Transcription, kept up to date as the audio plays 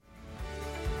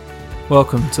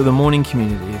Welcome to the morning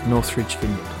community of Northridge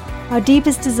Vineyard. Our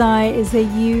deepest desire is that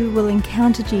you will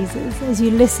encounter Jesus as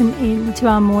you listen in to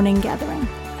our morning gathering.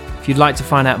 If you'd like to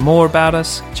find out more about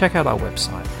us, check out our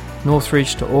website,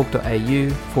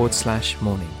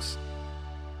 northridge.org.au/mornings.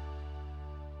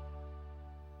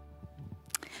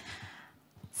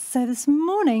 So this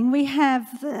morning we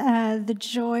have the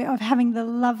joy of having the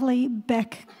lovely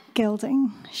Beck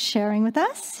Gelding sharing with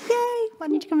us. Yay! Why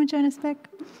don't you come and join us, Beck?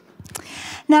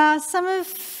 Now, some of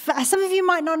you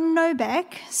might not know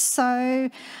Beck, so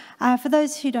for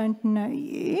those who don't know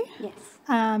you, Yes.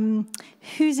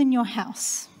 Who's in your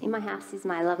house? In my house is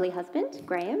my lovely husband,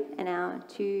 Graham, and our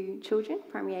two children,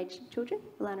 primary age children,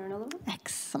 Alana and Oliver.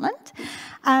 Excellent.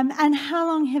 And how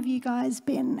long have you guys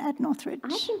been at Northridge? I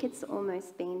think it's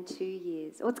almost been 2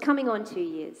 years, or it's coming on 2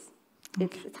 years.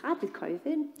 It's hard with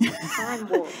COVID. Time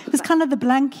warp. It was kind of the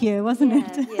blank year, wasn't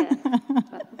it? Yeah.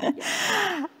 But,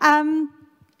 yeah.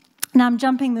 Now, I'm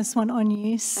jumping this one on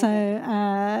you, so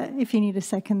if you need a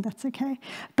second, that's okay.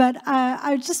 But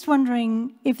I was just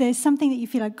wondering if there's something that you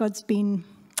feel like God's been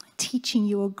teaching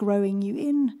you or growing you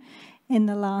in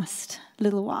the last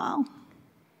little while.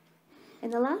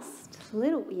 In the last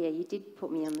little, you did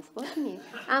put me on the spot, didn't you?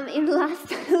 In the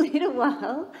last little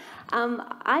while,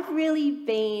 I've really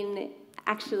been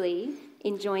actually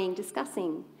enjoying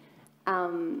discussing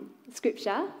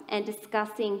Scripture and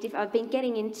discussing. I've been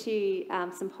getting into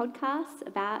some podcasts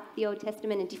about the Old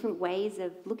Testament and different ways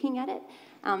of looking at it,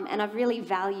 and I've really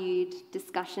valued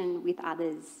discussion with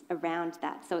others around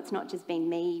that. So it's not just been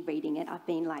me reading it. I've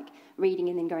been like reading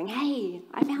and then going, "Hey,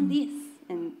 I found this,"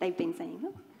 and they've been saying,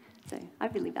 "Oh." So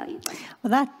I've really valued that.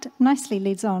 Well, that nicely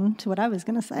leads on to what I was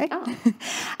going to say. Oh.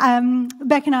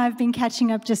 Beck and I have been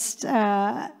catching up just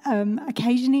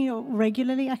occasionally or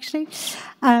regularly, actually,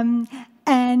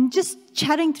 and just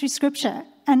chatting through Scripture.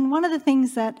 And one of the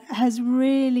things that has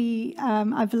really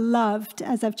I've loved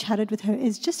as I've chatted with her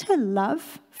is just her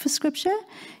love for Scripture,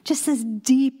 just this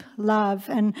deep love.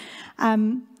 And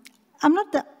I'm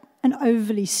not an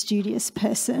overly studious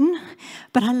person,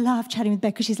 but I love chatting with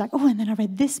Beck because she's like, "Oh, and then I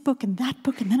read this book and that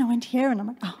book, and then I went here," and I'm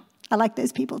like, "Oh, I like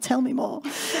those people. Tell me more."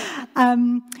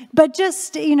 But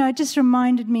just, it just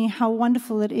reminded me how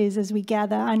wonderful it is as we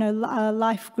gather. I know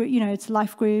life group, it's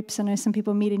life groups. I know some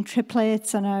people meet in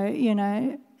triplets. I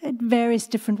know, various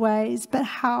different ways, but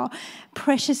how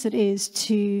precious it is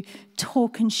to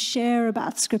talk and share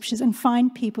about Scriptures and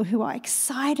find people who are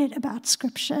excited about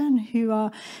Scripture and who are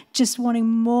just wanting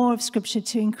more of Scripture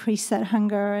to increase that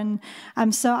hunger. And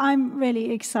so I'm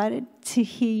really excited to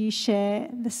hear you share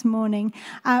this morning.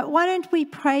 Why don't we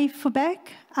pray for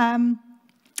Beck?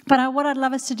 But what I'd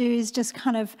love us to do is just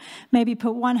kind of maybe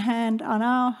put one hand on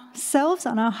ourselves,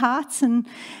 on our hearts. And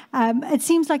it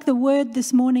seems like the word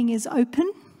this morning is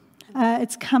open.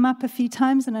 It's come up a few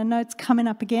times, and I know it's coming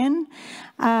up again.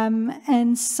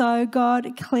 And so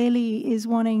God clearly is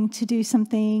wanting to do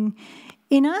something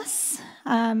in us.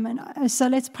 And so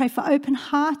let's pray for open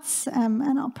hearts,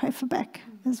 and I'll pray for Beck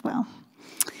as well.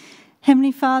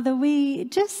 Heavenly Father, we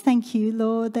just thank you,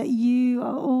 Lord, that you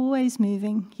are always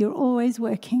moving. You're always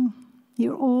working.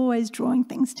 You're always drawing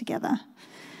things together.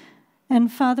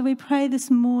 And Father, we pray this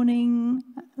morning,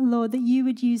 Lord, that you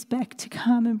would use Beck to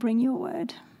come and bring your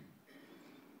word.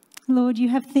 Lord, you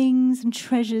have things and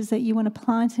treasures that you want to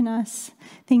plant in us,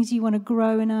 things you want to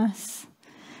grow in us.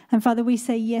 And Father, we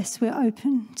say, yes, we're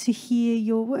open to hear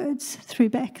your words through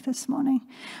Beck this morning.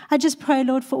 I just pray,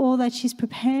 Lord, for all that she's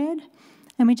prepared.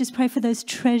 And we just pray for those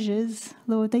treasures,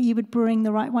 Lord, that you would bring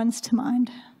the right ones to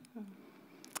mind.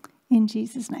 In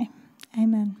Jesus' name,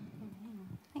 amen.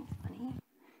 Thanks, Bonnie.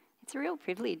 It's a real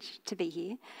privilege to be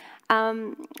here.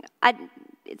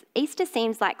 Easter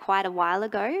seems like quite a while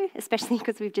ago, especially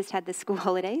because we've just had the school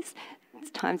holidays.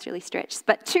 Time's really stretched.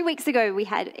 But 2 weeks ago we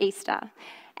had Easter.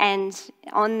 And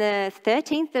on the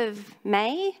 13th of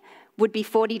May would be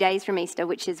 40 days from Easter,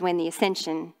 which is when the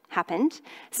Ascension happened.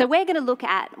 So we're going to look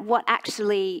at what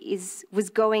actually was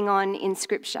going on in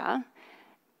Scripture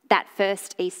that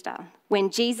first Easter, when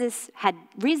Jesus had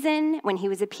risen, when he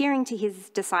was appearing to his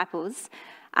disciples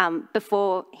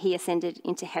before he ascended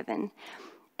into heaven.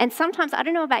 And sometimes, I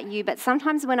don't know about you, but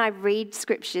sometimes when I read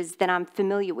scriptures that I'm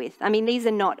familiar with, I mean, these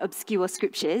are not obscure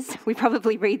scriptures. We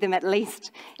probably read them at least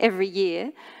every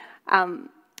year.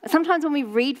 Sometimes when we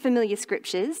read familiar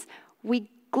scriptures,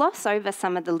 we gloss over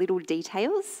some of the little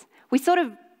details. We sort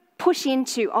of push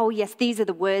into, oh, yes, these are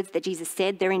the words that Jesus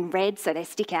said. They're in red, so they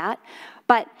stick out.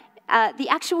 But the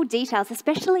actual details,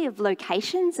 especially of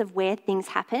locations of where things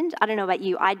happened, I don't know about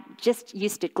you, I just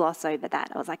used to gloss over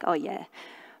that. I was like, oh, yeah.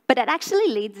 But it actually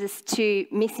leads us to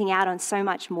missing out on so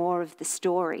much more of the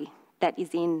story that is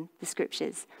in the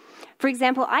scriptures. For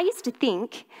example, I used to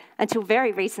think until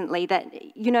very recently that,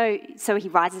 so he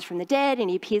rises from the dead and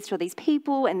he appears to all these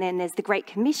people, and then there's the Great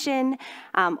Commission,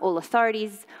 all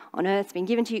authorities on earth have been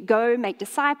given to you, go make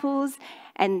disciples,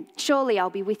 and surely I'll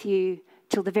be with you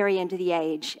till the very end of the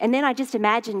age. And then I just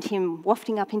imagined him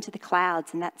wafting up into the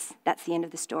clouds, and that's the end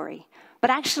of the story. But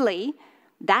actually,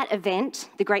 that event,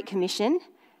 the Great Commission,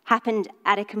 happened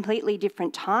at a completely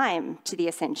different time to the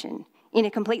ascension, in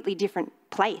a completely different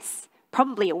place,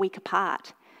 probably a week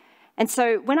apart. And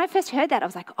so when I first heard that, I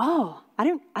was like, oh, I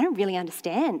don't really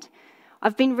understand.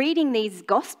 I've been reading these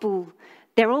gospel,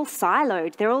 they're all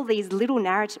siloed, they're all these little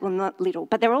narratives, well, not little,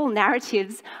 but they're all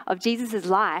narratives of Jesus'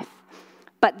 life,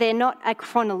 but they're not a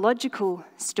chronological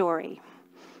story.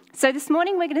 So this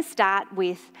morning we're going to start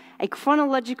with a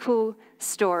chronological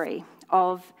story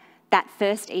of that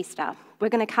first Easter. We're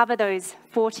going to cover those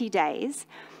 40 days.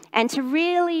 And to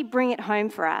really bring it home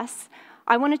for us,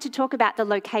 I wanted to talk about the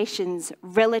locations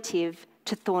relative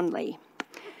to Thornley.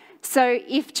 So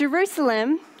if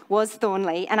Jerusalem was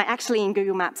Thornley, and I actually in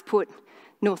Google Maps put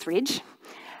Northridge,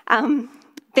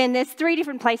 then there's 3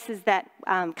 different places that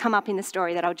come up in the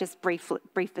story that I'll just brief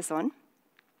us on.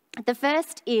 The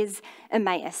first is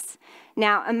Emmaus.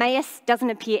 Now, Emmaus doesn't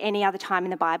appear any other time in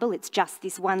the Bible. It's just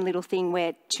this one little thing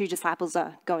where 2 disciples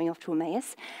are going off to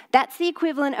Emmaus. That's the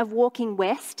equivalent of walking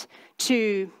west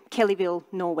to Kellyville,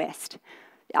 Norwest.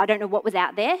 I don't know what was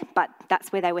out there, but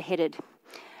that's where they were headed.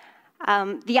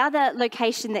 The other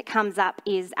location that comes up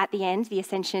is at the end, the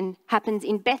ascension happens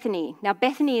in Bethany. Now,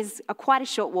 Bethany is quite a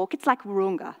short walk. It's like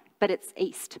Wahroonga, but it's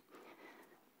east.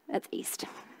 That's east.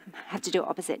 I have to do it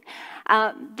opposite.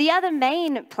 The other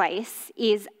main place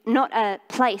is not a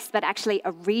place, but actually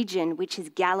a region, which is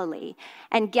Galilee.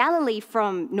 And Galilee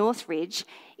from Northridge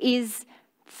is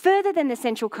further than the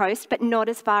Central Coast, but not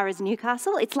as far as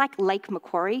Newcastle. It's like Lake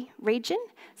Macquarie region.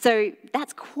 So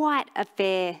that's quite a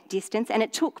fair distance, and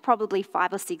it took probably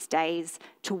 5 or 6 days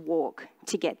to walk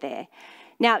to get there.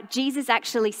 Now, Jesus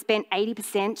actually spent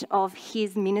 80% of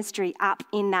his ministry up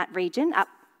in that region,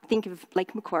 think of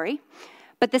Lake Macquarie.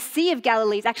 But the Sea of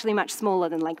Galilee is actually much smaller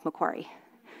than Lake Macquarie.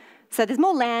 So there's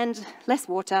more land, less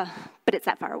water, but it's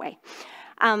that far away.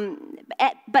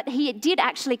 But he did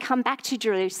actually come back to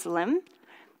Jerusalem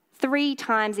 3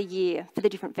 times a year for the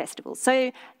different festivals.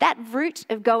 So that route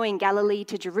of going Galilee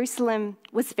to Jerusalem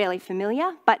was fairly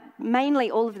familiar, but mainly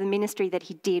all of the ministry that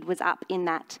he did was up in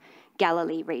that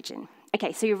Galilee region.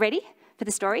 Okay, so you're ready for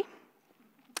the story?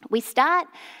 We start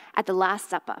at the Last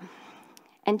Supper.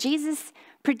 And Jesus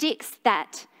predicts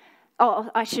that,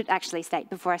 I should actually state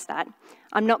before I start,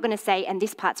 I'm not going to say, and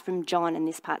this part's from John and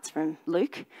this part's from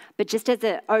Luke, but just as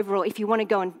an overall, if you want to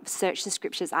go and search the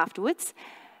scriptures afterwards,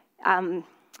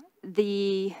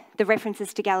 the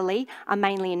references to Galilee are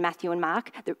mainly in Matthew and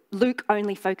Mark. Luke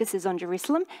only focuses on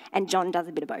Jerusalem, and John does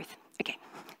a bit of both. Okay,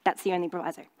 that's the only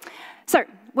proviso. So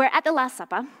we're at the Last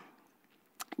Supper.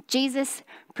 Jesus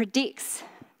predicts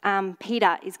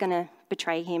Peter is going to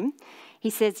betray him. He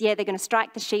says, they're going to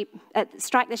strike the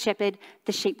shepherd,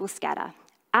 the sheep will scatter.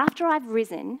 After I've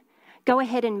risen, go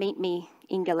ahead and meet me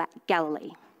in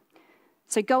Galilee.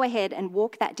 So go ahead and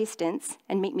walk that distance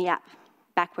and meet me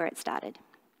back where it started.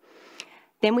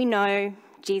 Then we know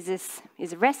Jesus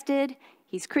is arrested,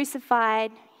 he's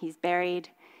crucified, he's buried,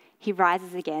 he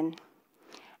rises again.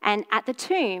 And at the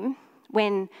tomb,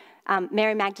 when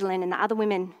Mary Magdalene and the other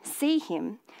women see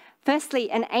him,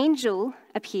 firstly, an angel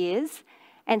appears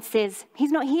and says,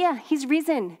 he's not here, he's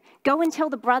risen. Go and tell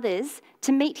the brothers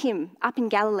to meet him up in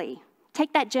Galilee.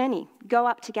 Take that journey, go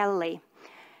up to Galilee.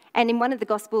 And in one of the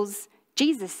Gospels,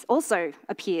 Jesus also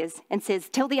appears and says,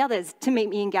 tell the others to meet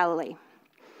me in Galilee.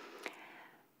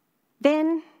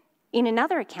 Then, in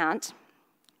another account,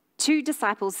 2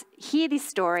 disciples hear this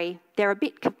story. They're a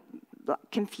bit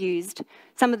confused.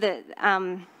 Some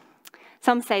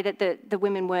say that the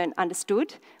women weren't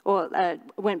understood or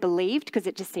weren't believed because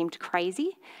it just seemed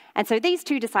crazy. And so these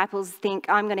 2 disciples think,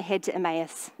 I'm going to head to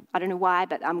Emmaus. I don't know why,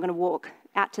 but I'm going to walk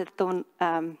out to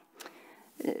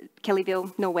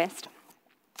Kellyville, Norwest.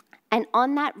 And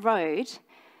on that road,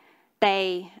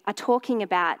 they are talking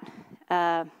about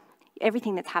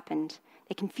everything that's happened.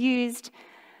 They're confused,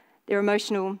 they're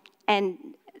emotional, and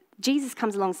Jesus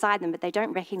comes alongside them, but they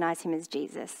don't recognize him as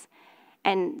Jesus.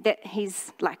 And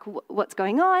he's like, what's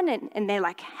going on? And they're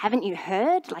like, haven't you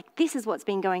heard? Like, this is what's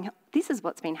been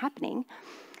happening.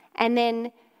 And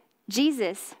then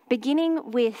Jesus,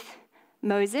 beginning with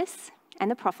Moses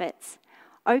and the prophets,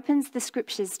 opens the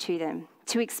scriptures to them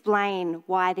to explain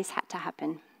why this had to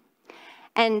happen.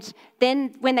 And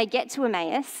then when they get to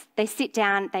Emmaus, they sit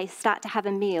down, they start to have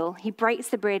a meal. He breaks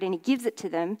the bread and he gives it to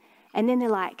them. And then they're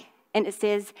like, And it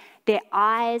says, their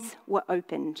eyes were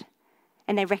opened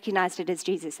and they recognized it as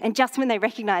Jesus. And just when they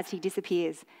recognized, he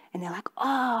disappears. And they're like,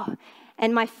 oh.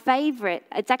 And my favorite,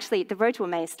 it's actually, the Road to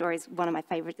Emmaus story is one of my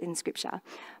favorites in Scripture.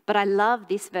 But I love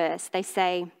this verse. They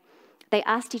say, they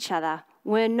asked each other,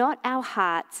 were not our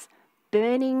hearts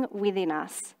burning within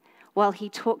us while he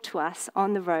talked to us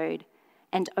on the road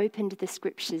and opened the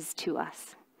Scriptures to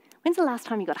us? When's the last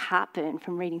time you got heartburn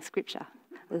from reading Scripture?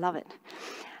 I love it.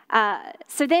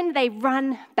 So then they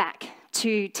run back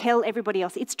to tell everybody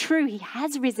else, it's true, he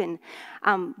has risen.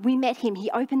 We met him, he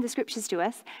opened the Scriptures to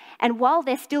us. And while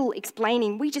they're still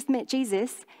explaining, we just met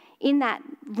Jesus, in that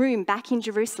room back in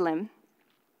Jerusalem,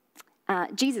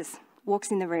 Jesus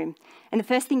walks in the room. And the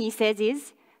first thing he says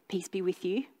is, peace be with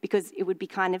you, because it would be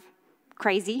kind of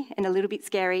crazy and a little bit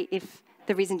scary if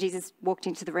the risen Jesus walked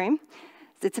into the room.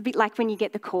 So it's a bit like when you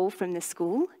get the call from the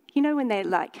school, you know, when they're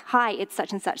like, hi, it's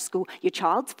such and such school, your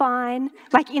child's fine,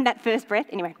 like in that first breath.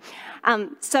 Anyway,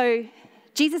 so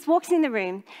Jesus walks in the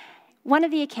room. One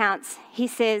of the accounts, he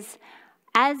says,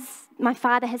 as my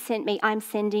Father has sent me, I'm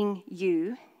sending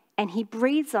you. And he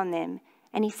breathes on them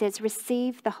and he says,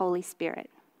 receive the Holy Spirit.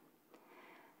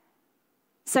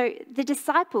 So the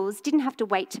disciples didn't have to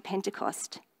wait to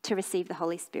Pentecost to receive the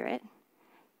Holy Spirit.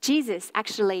 Jesus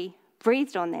actually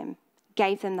breathed on them,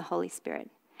 gave them the Holy Spirit.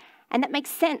 And that makes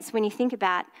sense when you think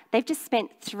about they've just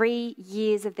spent 3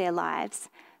 years of their lives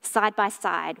side by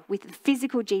side with the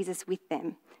physical Jesus with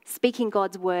them, speaking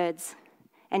God's words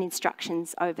and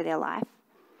instructions over their life.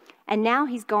 And now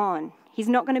he's gone. He's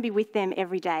not going to be with them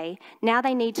every day. Now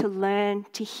they need to learn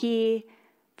to hear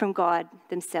from God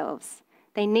themselves.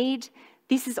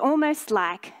 This is almost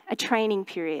like a training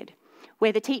period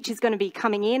where the teacher's going to be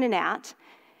coming in and out,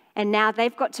 and now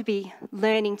they've got to be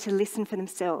learning to listen for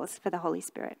themselves for the Holy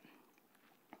Spirit.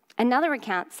 Another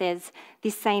account says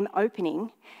this same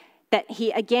opening, that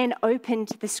he again opened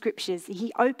the Scriptures.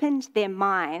 He opened their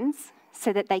minds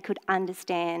so that they could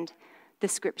understand the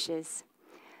Scriptures,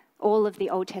 all of the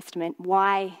Old Testament,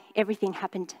 why everything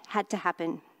had to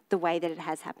happen the way that it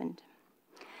has happened.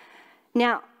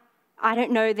 Now, I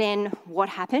don't know then what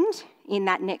happened in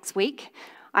that next week.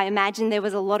 I imagine there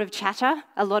was a lot of chatter,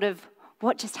 a lot of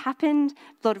what just happened,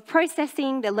 a lot of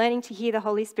processing. They're learning to hear the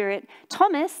Holy Spirit.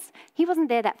 Thomas, he wasn't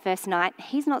there that first night.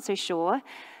 He's not so sure.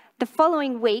 The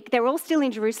following week, they're all still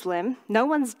in Jerusalem. No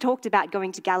one's talked about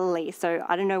going to Galilee, so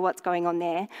I don't know what's going on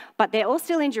there. But they're all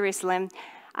still in Jerusalem.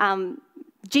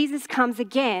 Jesus comes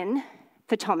again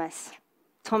for Thomas.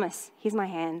 Thomas, here's my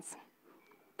hands.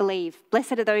 Believe.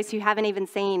 Blessed are those who haven't even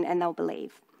seen and they'll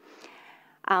believe.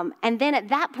 And then at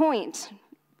that point,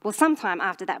 well, sometime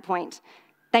after that point,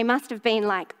 they must have been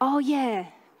like, oh yeah,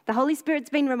 the Holy Spirit's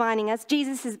been reminding us.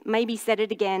 Jesus has maybe said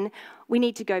it again. We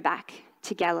need to go back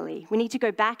to Galilee. We need to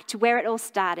go back to where it all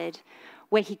started,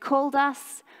 where he called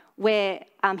us, where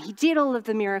he did all of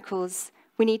the miracles.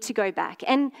 We need to go back.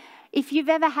 And if you've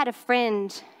ever had a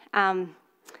friend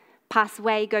pass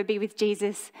away, go be with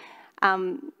Jesus,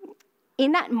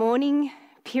 in that mourning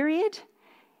period,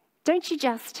 don't you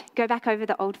just go back over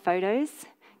the old photos?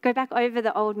 Go back over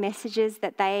the old messages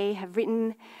that they have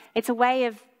written. It's a way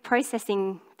of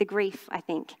processing the grief, I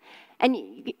think.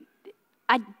 And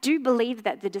I do believe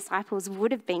that the disciples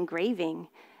would have been grieving.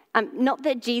 Not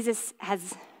that Jesus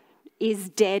is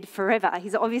dead forever.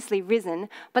 He's obviously risen,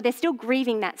 but they're still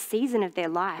grieving that season of their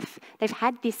life. They've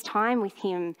had this time with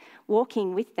him,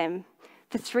 walking with them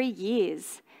for 3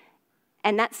 years,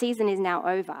 and that season is now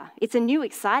over. It's a new,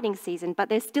 exciting season, but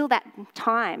there's still that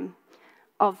time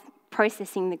of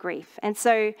processing the grief. And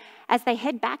so as they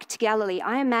head back to Galilee,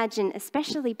 I imagine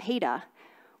especially Peter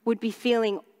would be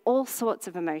feeling all sorts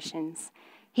of emotions.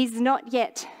 He's not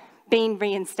yet been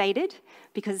reinstated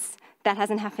because that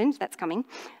hasn't happened. That's coming.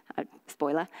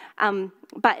 Spoiler.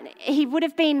 But he would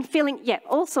have been feeling,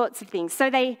 all sorts of things. So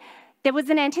there was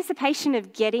an anticipation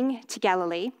of getting to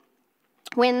Galilee.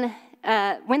 When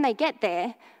they get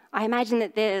there, I imagine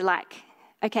that they're like,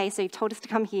 okay, so you've told us to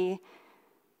come here.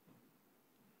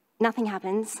 Nothing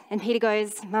happens. And Peter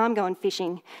goes, no, I'm going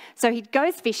fishing. So he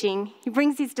goes fishing. He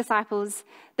brings his disciples,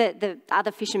 the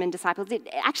other fishermen disciples. It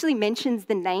actually mentions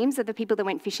the names of the people that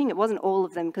went fishing. It wasn't all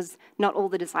of them because not all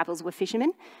the disciples were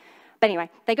fishermen. But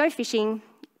anyway, they go fishing.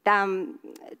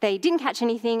 They didn't catch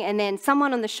anything. And then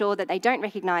someone on the shore that they don't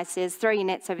recognize says, throw your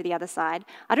nets over the other side.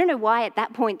 I don't know why at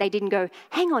that point they didn't go,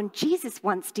 hang on, Jesus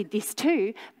once did this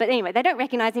too. But anyway, they don't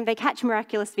recognize him. They catch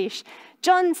miraculous fish.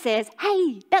 John says,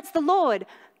 hey, that's the Lord.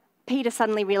 Peter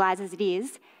suddenly realizes it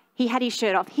is. He had his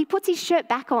shirt off. He puts his shirt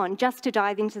back on just to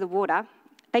dive into the water.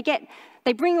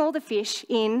 They bring all the fish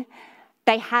in.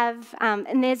 They have,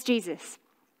 and there's Jesus.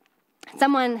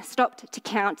 Someone stopped to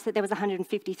count that there was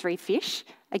 153 fish.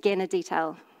 Again, a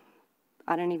detail.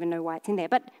 I don't even know why it's in there,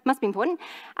 but it must be important.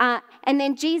 And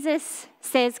then Jesus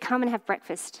says, come and have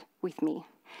breakfast with me.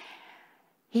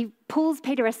 He pulls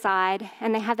Peter aside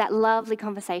and they have that lovely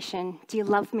conversation. Do you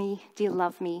love me? Do you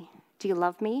love me? Do you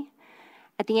love me?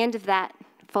 At the end of that,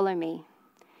 follow me.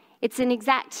 It's an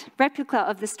exact replica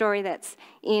of the story that's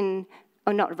in,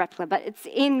 or not a replica, but it's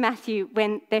in Matthew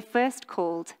when they're first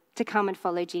called to come and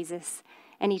follow Jesus,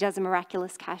 and he does a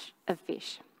miraculous catch of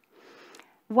fish.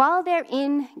 While they're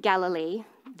in Galilee,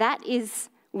 that is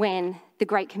when the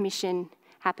Great Commission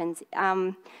happens.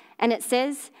 And it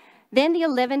says, then the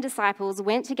 11 disciples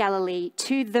went to Galilee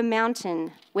to the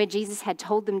mountain where Jesus had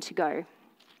told them to go.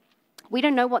 We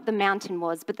don't know what the mountain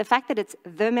was, but the fact that it's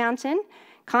the mountain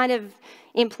kind of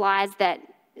implies that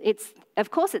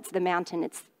of course it's the mountain.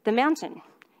 It's the mountain.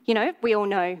 You know, we all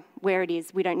know where it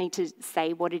is. We don't need to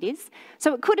say what it is.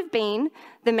 So it could have been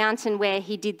the mountain where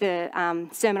he did the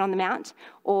Sermon on the Mount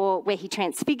or where he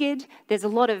transfigured. There's a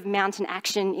lot of mountain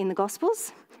action in the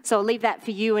Gospels. So I'll leave that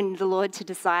for you and the Lord to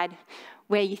decide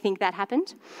where you think that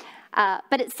happened.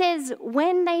 But it says,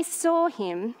 when they saw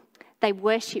him, they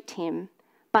worshipped him,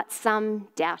 but some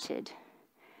doubted.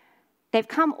 They've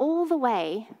come all the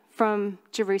way from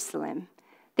Jerusalem.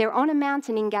 They're on a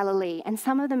mountain in Galilee, and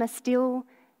some of them are still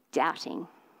doubting.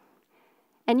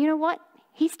 And you know what?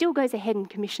 He still goes ahead and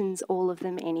commissions all of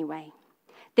them anyway.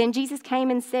 Then Jesus came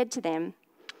and said to them,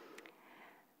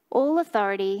 all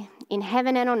authority in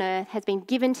heaven and on earth has been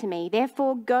given to me.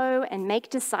 Therefore, go and make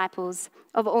disciples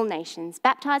of all nations,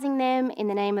 baptizing them in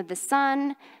the name of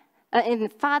the in the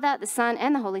Father, the Son,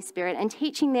 and the Holy Spirit, and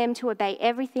teaching them to obey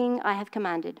everything I have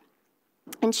commanded.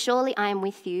 And surely I am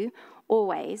with you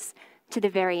always to the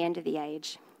very end of the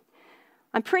age.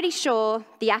 I'm pretty sure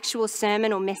the actual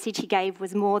sermon or message he gave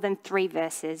was more than 3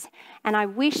 verses, and I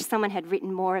wish someone had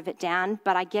written more of it down,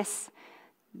 but I guess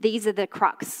these are the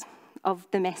crux of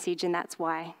the message, and that's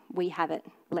why we have it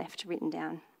left written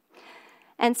down.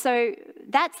 And so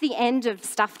that's the end of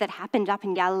stuff that happened up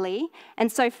in Galilee.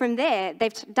 And so from there,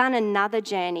 they've done another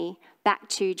journey back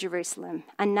to Jerusalem,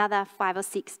 another 5 or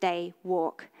 6 day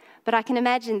walk. But I can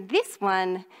imagine this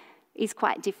one is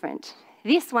quite different.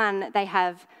 This one, they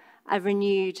have a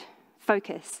renewed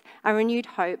focus, a renewed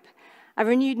hope, a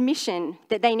renewed mission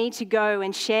that they need to go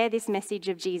and share this message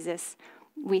of Jesus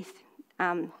with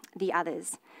the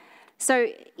others. So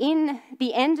in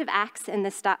the end of Acts and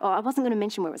the start, I wasn't going to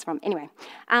mention where it was from. Anyway,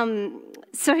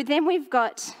 so then we've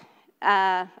got,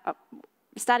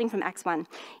 starting from Acts 1.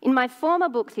 In my former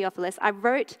book, Theophilus, I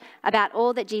wrote about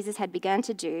all that Jesus had begun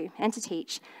to do and to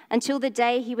teach until the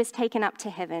day he was taken up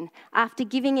to heaven, after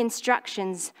giving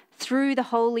instructions through the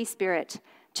Holy Spirit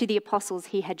to the apostles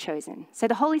he had chosen. So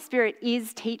the Holy Spirit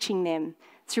is teaching them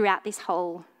throughout this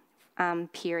whole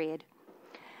period.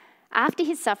 After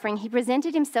his suffering, he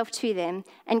presented himself to them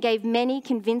and gave many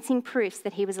convincing proofs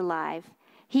that he was alive.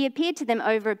 He appeared to them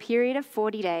over a period of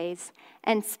 40 days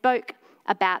and spoke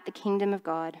about the kingdom of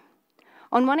God.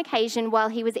 On one occasion, while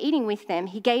he was eating with them,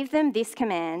 he gave them this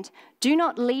command: do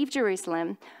not leave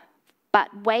Jerusalem,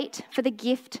 but wait for the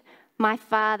gift my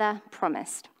Father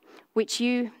promised, which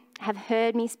you have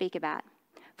heard me speak about.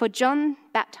 For John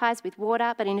baptized with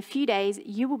water, but in a few days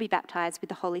you will be baptized with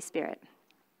the Holy Spirit.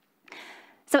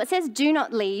 So it says, do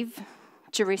not leave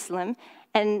Jerusalem.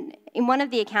 And in one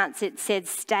of the accounts, it said,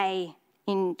 stay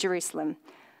in Jerusalem.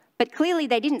 But clearly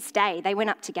they didn't stay. They went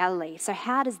up to Galilee. So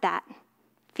how does that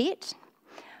fit?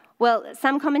 Well,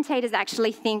 some commentators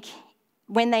actually think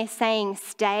when they're saying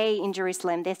stay in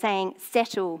Jerusalem, they're saying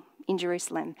settle in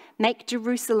Jerusalem. Make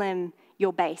Jerusalem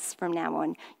your base from now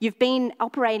on. You've been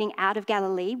operating out of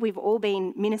Galilee. We've all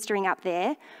been ministering up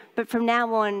there. But from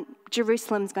now on,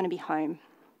 Jerusalem's going to be home.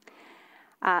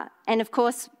 And of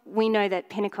course, we know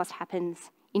that Pentecost happens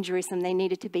in Jerusalem. They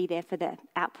needed to be there for the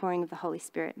outpouring of the Holy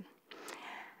Spirit.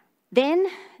 Then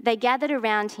they gathered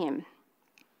around him.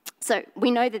 So we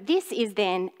know that this is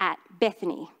then at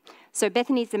Bethany. So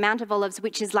Bethany is the Mount of Olives,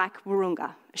 which is like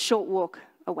Wahroonga, a short walk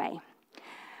away.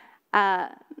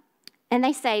 And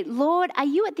they say, Lord, are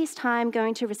you at this time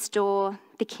going to restore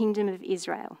the kingdom of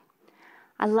Israel?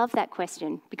 I love that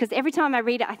question because every time I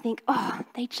read it, I think, oh,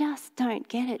 they just don't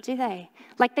get it, do they?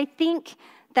 Like they think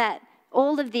that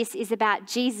all of this is about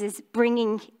Jesus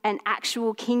bringing an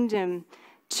actual kingdom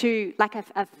to like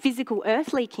a physical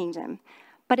earthly kingdom,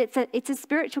 but it's a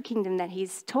spiritual kingdom that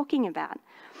he's talking about.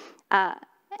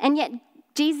 And yet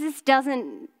Jesus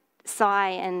doesn't sigh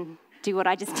and do what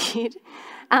I just did.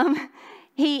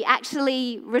 He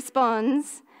actually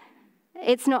responds,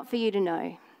 it's not for you to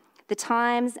know. the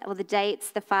times or the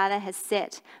dates the Father has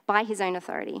set by his own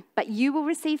authority. But you will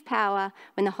receive power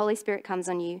when the Holy Spirit comes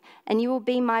on you, and you will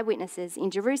be my witnesses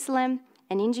in Jerusalem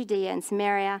and in Judea and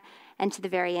Samaria and to the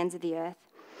very ends of the earth.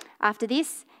 After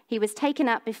this, he was taken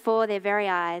up before their very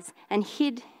eyes, and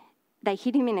they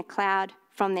hid him in a cloud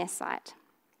from their sight.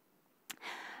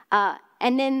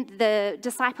 And then the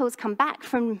disciples come back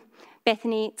from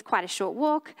Bethany. It's quite a short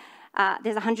walk.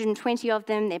 There's 120 of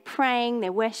them. They're praying,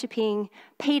 they're worshipping.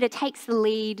 Peter takes the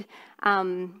lead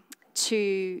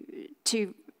to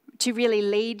really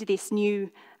lead this new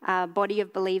body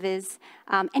of believers.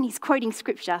 And he's quoting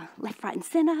scripture left, right, and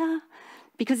centre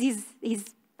because he's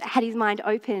had his mind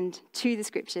opened to the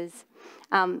scriptures.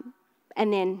 And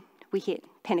then we hit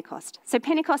Pentecost. So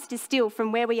Pentecost is still,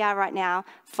 from where we are right now,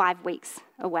 5 weeks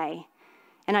away.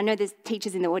 And I know there's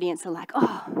teachers in the audience are like,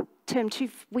 oh, term 2,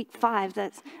 week 5.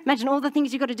 Imagine all the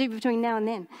things you've got to do between now and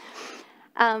then.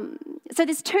 So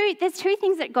there's two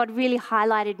things that God really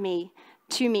highlighted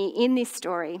to me in this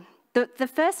story.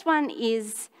 The first one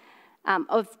is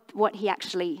of what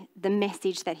the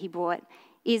message that he brought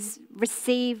is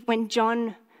receive when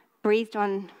John breathed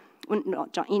on,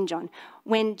 not John, in John,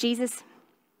 when Jesus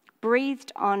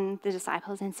breathed on the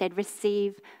disciples and said,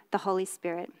 receive the Holy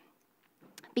Spirit.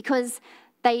 Because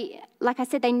they, like I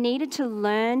said, they needed to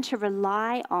learn to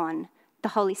rely on the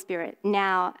Holy Spirit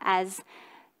now as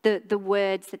the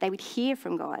words that they would hear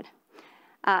from God.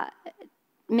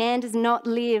 Man does not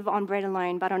live on bread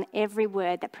alone, but on every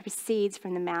word that proceeds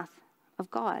from the mouth of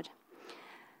God.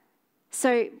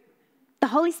 So the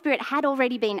Holy Spirit had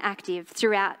already been active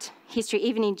throughout history,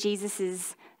 even in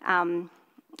Jesus's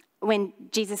when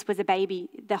Jesus was a baby,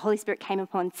 the Holy Spirit came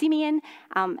upon Simeon.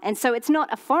 And so it's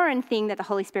not a foreign thing that the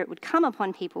Holy Spirit would come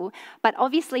upon people. But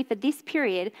obviously for this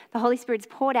period, the Holy Spirit's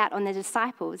poured out on the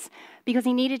disciples because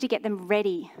he needed to get them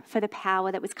ready for the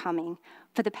power that was coming,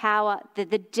 for the power, the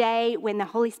day when the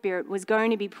Holy Spirit was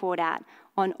going to be poured out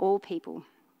on all people.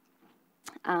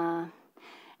 And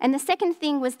the second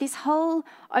thing was this whole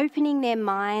opening their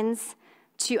minds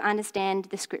to understand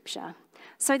the scripture.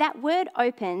 So that word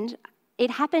opened, it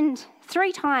happened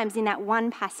 3 times in that one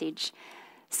passage.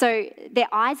 So their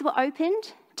eyes were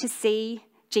opened to see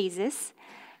Jesus.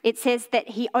 It says that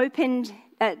he opened,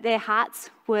 their hearts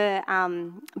were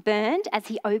burned as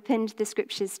he opened the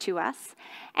scriptures to us.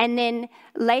 And then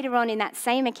later on in that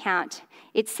same account,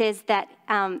 it says that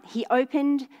he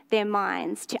opened their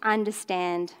minds to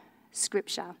understand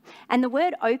scripture. And the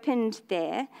word opened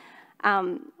there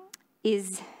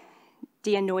is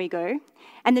dianoigo.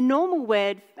 And the normal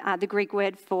word, the Greek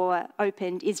word for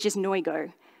opened, is just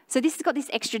noigo. So this has got this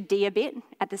extra dia bit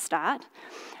at the start.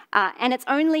 And it's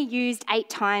only used 8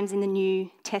 times in the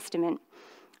New Testament.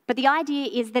 But the idea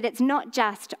is that it's not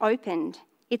just opened,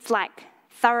 it's like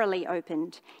thoroughly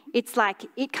opened. It's like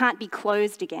it can't be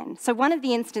closed again. So one of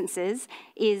the instances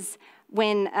is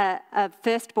when a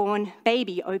firstborn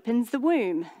baby opens the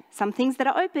womb. Some things that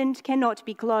are opened cannot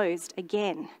be closed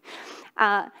again.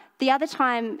 The other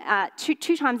time, 2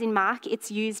 times in Mark, it's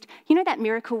used, you know that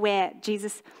miracle where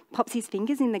Jesus pops his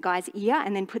fingers in the guy's ear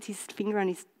and then puts his finger on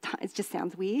his tongue, it just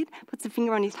sounds weird, puts the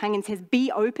finger on his tongue and says,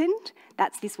 be opened,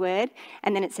 that's this word,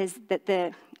 and then it says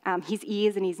that his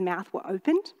ears and his mouth were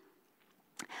opened.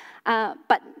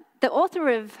 But the author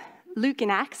of Luke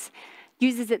and Acts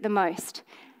uses it the most.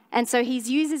 And so he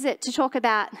uses it to talk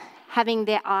about having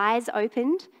their eyes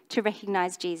opened to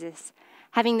recognize Jesus,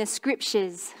 having the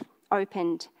scriptures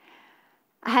opened,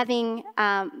 having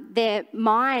their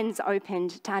minds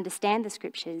opened to understand the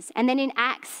scriptures. And then in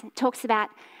Acts, it talks about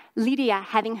Lydia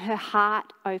having her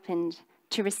heart opened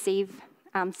to receive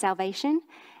salvation,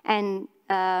 and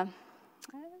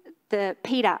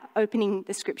Peter opening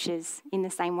the scriptures in the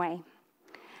same way.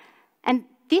 And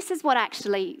this is what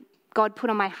actually God put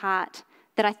on my heart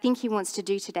that I think he wants to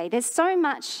do today. There's so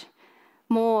much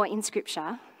more in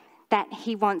scripture that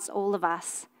he wants all of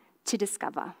us to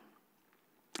discover.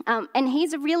 And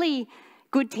he's a really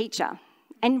good teacher.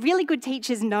 And really good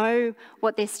teachers know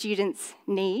what their students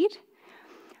need.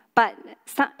 But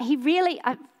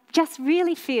I just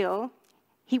really feel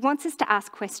he wants us to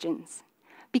ask questions.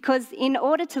 Because in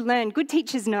order to learn, good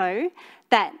teachers know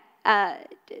that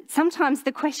sometimes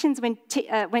the questions,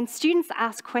 when students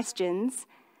ask questions,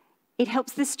 it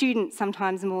helps the student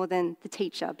sometimes more than the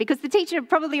teacher. Because the teacher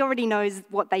probably already knows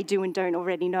what they do and don't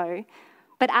already know.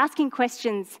 But asking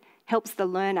questions helps the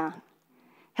learner,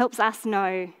 helps us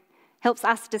know, helps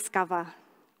us discover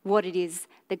what it is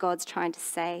that God's trying to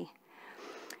say.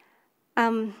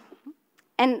 And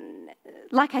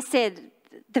like I said,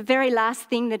 the very last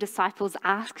thing the disciples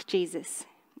ask Jesus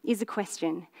is a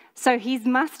question. So he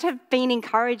must have been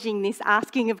encouraging this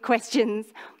asking of questions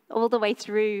all the way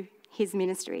through his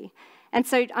ministry. And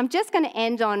so I'm just going to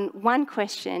end on one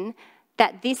question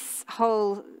that this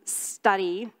whole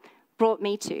study brought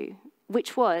me to,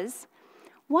 which was,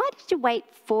 why did you wait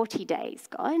 40 days,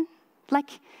 God?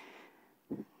 Like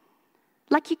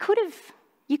you could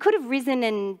have risen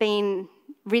and been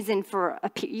risen for a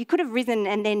period. You could have risen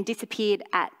and then disappeared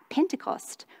at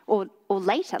Pentecost or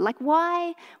later. Like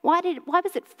why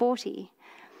was it 40?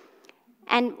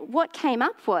 And what came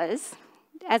up was,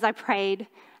 as I prayed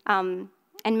and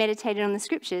meditated on the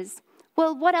scriptures,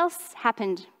 well, what else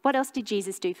happened? What else did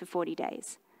Jesus do for 40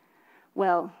 days?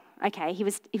 Well, okay, he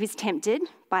was tempted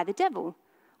by the devil.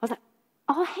 I was like,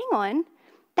 oh, hang on.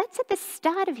 That's at the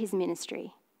start of his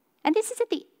ministry. And this is at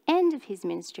the end of his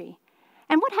ministry.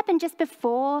 And what happened just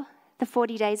before the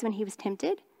 40 days when he was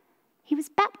tempted? He was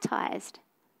baptized.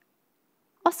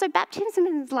 Oh, so baptism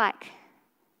is like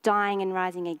dying and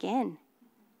rising again.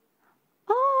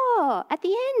 Oh, at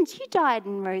the end, you died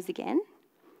and rose again.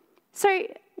 So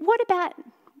what about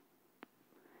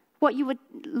what you were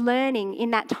learning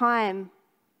in that time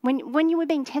when you were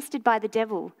being tested by the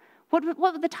devil? What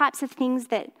were the types of things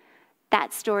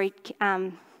that story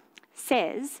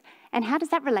says, and how does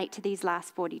that relate to these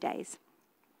last 40 days?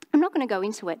 I'm not going to go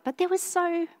into it, but there were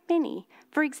so many.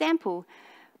 For example,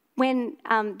 when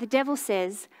the devil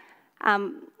says,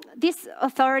 this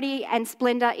authority and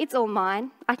splendor, it's all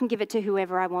mine. I can give it to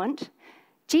whoever I want.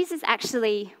 Jesus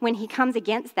actually, when he comes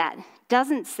against that,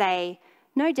 doesn't say,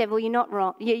 no, devil, you're not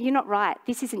wrong. You're not right.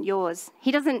 This isn't yours.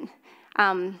 He doesn't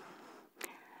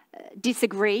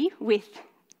disagree with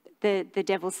the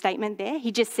devil's statement there.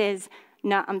 He just says,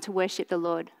 no, I'm to worship the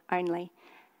Lord only.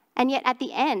 And yet at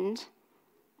the end,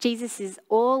 Jesus'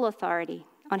 all authority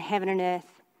on heaven and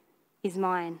earth is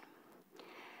mine.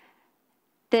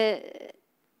 The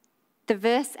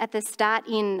verse at the start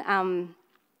in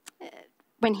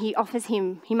when he offers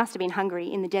him, he must have been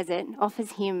hungry in the desert,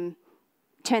 offers him,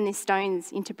 turn these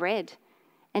stones into bread.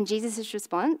 And Jesus'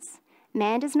 response,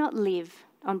 man does not live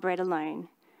on bread alone,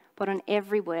 but on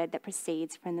every word that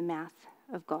proceeds from the mouth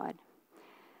of God.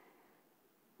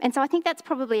 And so I think that's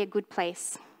probably a good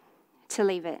place to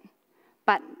leave it.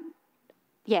 But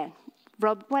yeah,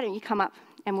 Rob, why don't you come up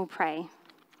and we'll pray.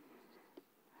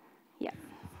 Yeah.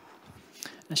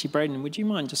 Actually, Braden, would you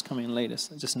mind just coming and lead us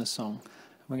just in a song?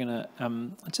 We're going to,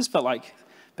 I just felt like,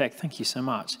 Beck, thank you so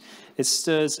much. It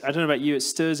stirs, I don't know about you, it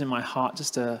stirs in my heart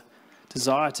just a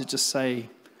desire to just say,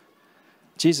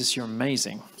 Jesus, you're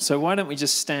amazing. So why don't we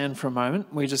just stand for a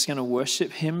moment? We're just going to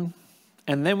worship him.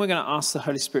 And then we're going to ask the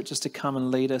Holy Spirit just to come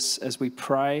and lead us as we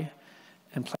pray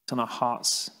and place on our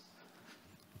hearts.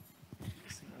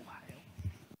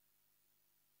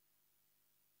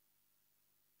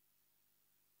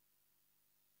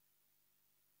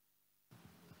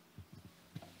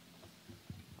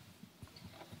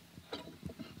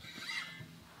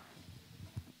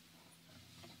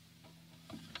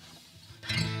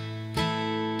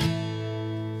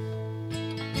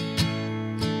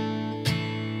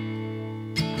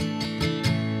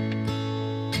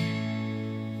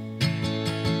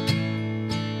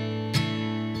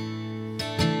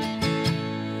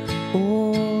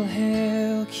 All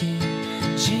hail King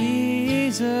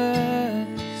Jesus.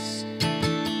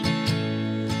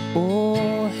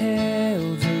 All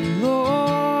hail the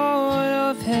Lord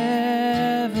of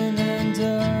heaven and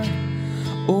earth.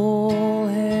 All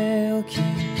hail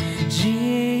King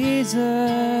Jesus.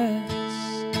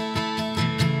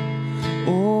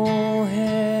 All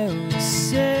hail the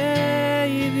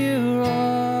Savior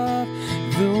of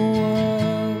the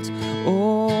world.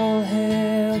 All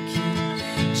hail King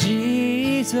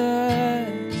Jesus.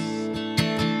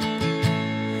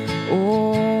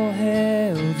 Oh,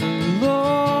 hail the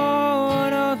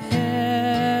Lord of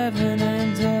heaven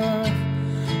and earth.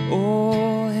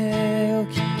 Oh, hail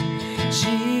King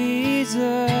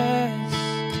Jesus.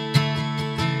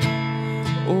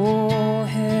 Oh,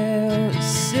 hail the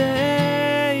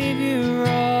Savior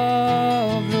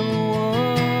of the world.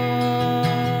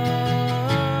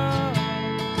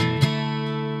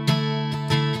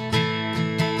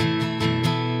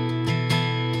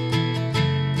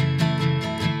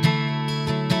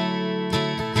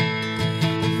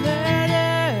 Let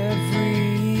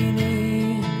every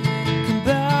knee can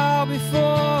bow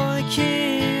before the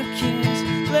King of Kings.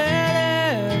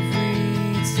 Let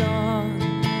every tongue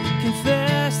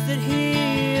confess that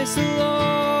He is the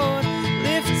Lord.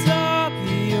 Lift up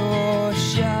your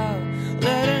shout.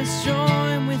 Let us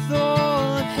join with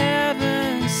all of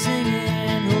heaven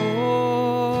singing, holy,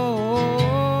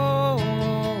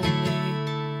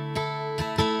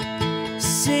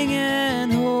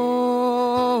 singing, holy.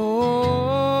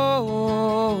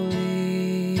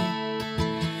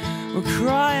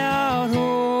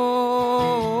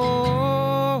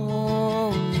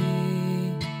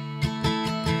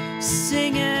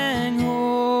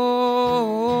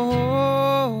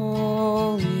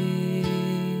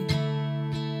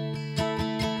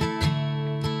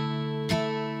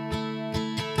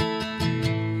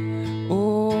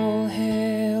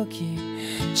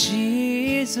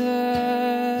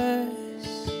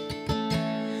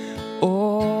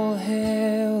 All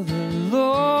hail the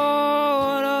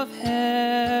Lord of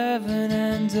heaven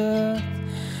and earth.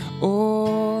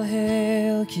 All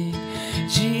hail King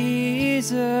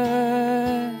Jesus.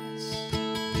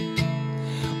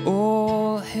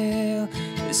 All hail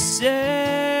the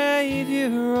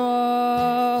Savior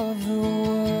of the world.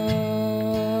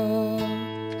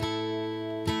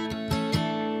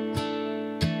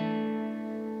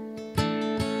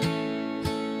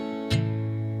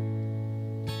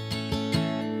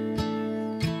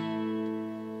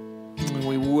 And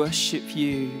we worship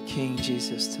you, King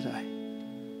Jesus, today.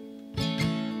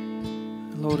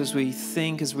 Lord, as we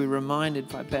think, as we're reminded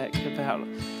by Beck about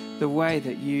the way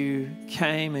that you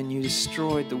came and you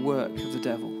destroyed the work of the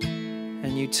devil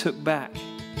and you took back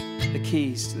the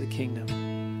keys to the kingdom,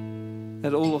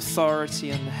 that all authority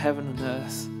in heaven and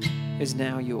earth is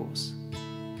now yours.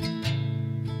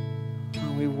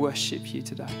 And we worship you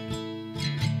today.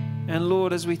 And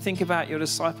Lord, as we think about your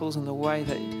disciples and the way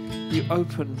that you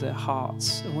opened their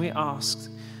hearts, and we asked,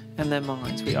 and their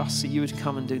minds, we ask that you would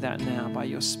come and do that now by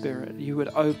your Spirit. You would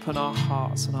open our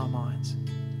hearts and our minds.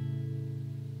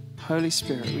 Holy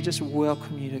Spirit, we just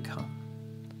welcome you to come.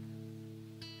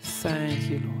 Thank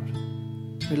you, Lord.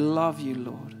 We love you,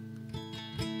 Lord.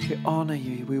 We honor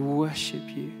you. We worship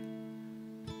you.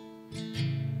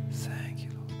 Thank you,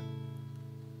 Lord.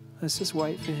 Let's just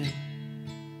wait for him.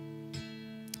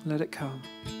 Let it come.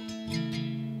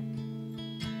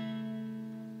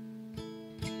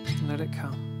 Let it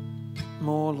come.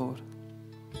 More, Lord.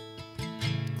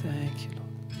 Thank you,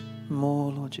 Lord.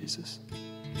 More, Lord Jesus.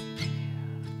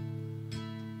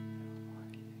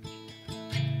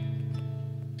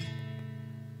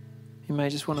 You may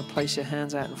just want to place your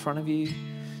hands out in front of you,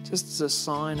 just as a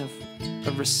sign of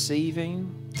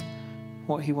receiving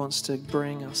what he wants to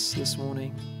bring us this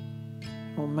morning.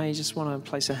 Or may just want to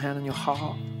place a hand on your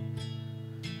heart.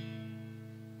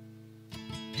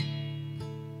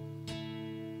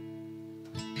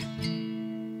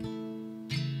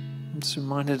 I'm just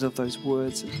reminded of those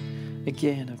words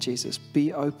again of Jesus.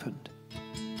 Be opened.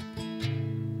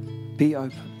 Be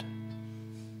opened.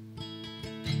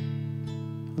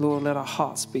 Lord, let our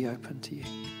hearts be open to you.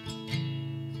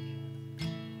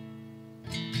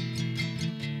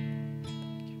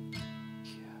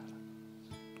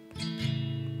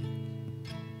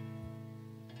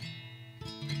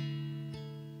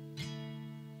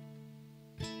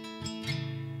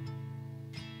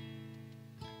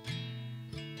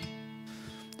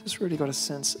 Just really got a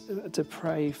sense to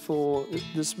pray for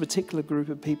this particular group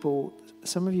of people.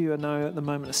 Some of you I know at the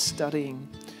moment are studying,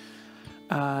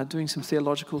 doing some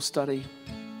theological study.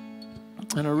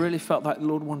 And I really felt like the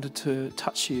Lord wanted to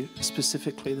touch you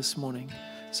specifically this morning.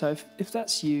 So if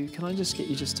that's you, can I just get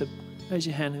you just to raise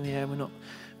your hand in the air? We're not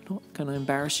going to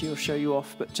embarrass you or show you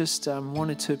off, but just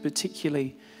wanted to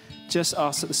particularly just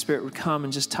ask that the Spirit would come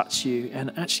and just touch you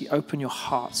and actually open your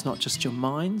hearts, not just your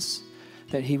minds,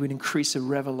 that he would increase a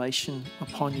revelation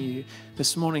upon you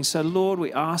this morning. So Lord,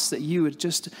 we ask that you would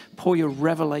just pour your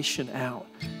revelation out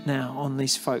now on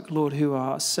these folk, Lord, who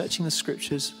are searching the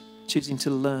scriptures, choosing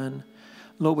to learn.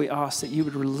 Lord, we ask that you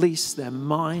would release their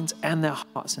minds and their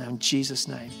hearts now in Jesus'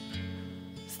 name.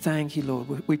 Thank you,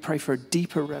 Lord. We pray for a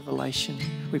deeper revelation.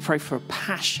 We pray for a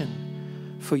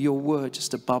passion for your word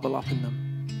just to bubble up in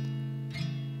them.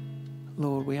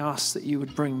 Lord, we ask that you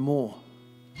would bring more.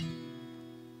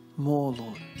 More,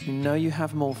 Lord. We know you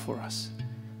have more for us.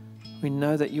 We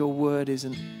know that your word is a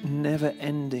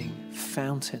never-ending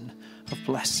fountain of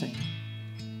blessing.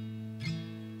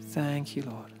 Thank you,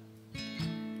 Lord.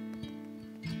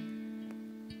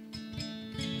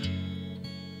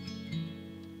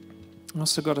 I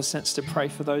also got a sense to pray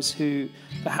for those who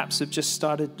perhaps have just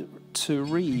started to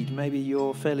read. Maybe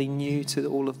you're fairly new to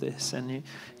all of this and you're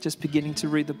just beginning to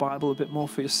read the Bible a bit more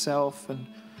for yourself and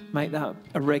make that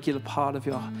a regular part of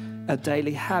your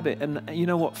daily habit. And you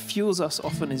know what fuels us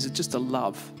often is just a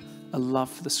love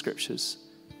for the scriptures.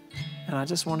 And I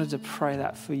just wanted to pray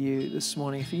that for you this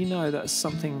morning. If you know that's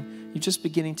something you're just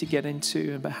beginning to get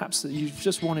into and perhaps that you've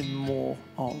just wanted more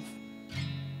of,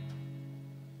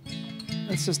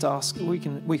 let's just ask. We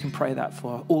can pray that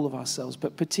for all of ourselves,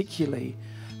 but particularly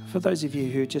for those of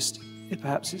you who just,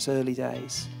 perhaps it's early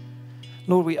days.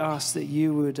 Lord, we ask that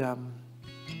you would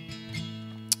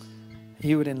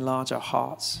enlarge our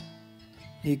hearts.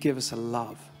 You give us a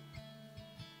love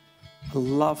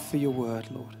for your word,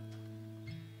 Lord.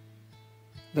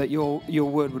 That your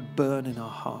word would burn in our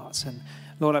hearts. And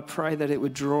Lord, I pray that it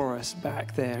would draw us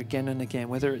back there again and again,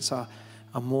 whether it's our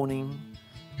morning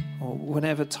or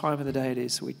whatever time of the day it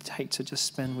is we take to just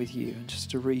spend with you and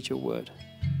just to read your word.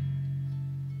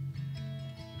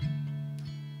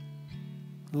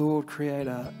 Lord, create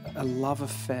a love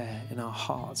affair in our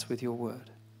hearts with your word.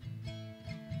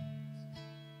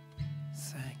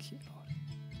 Thank you, Lord.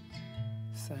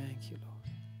 Thank you, Lord.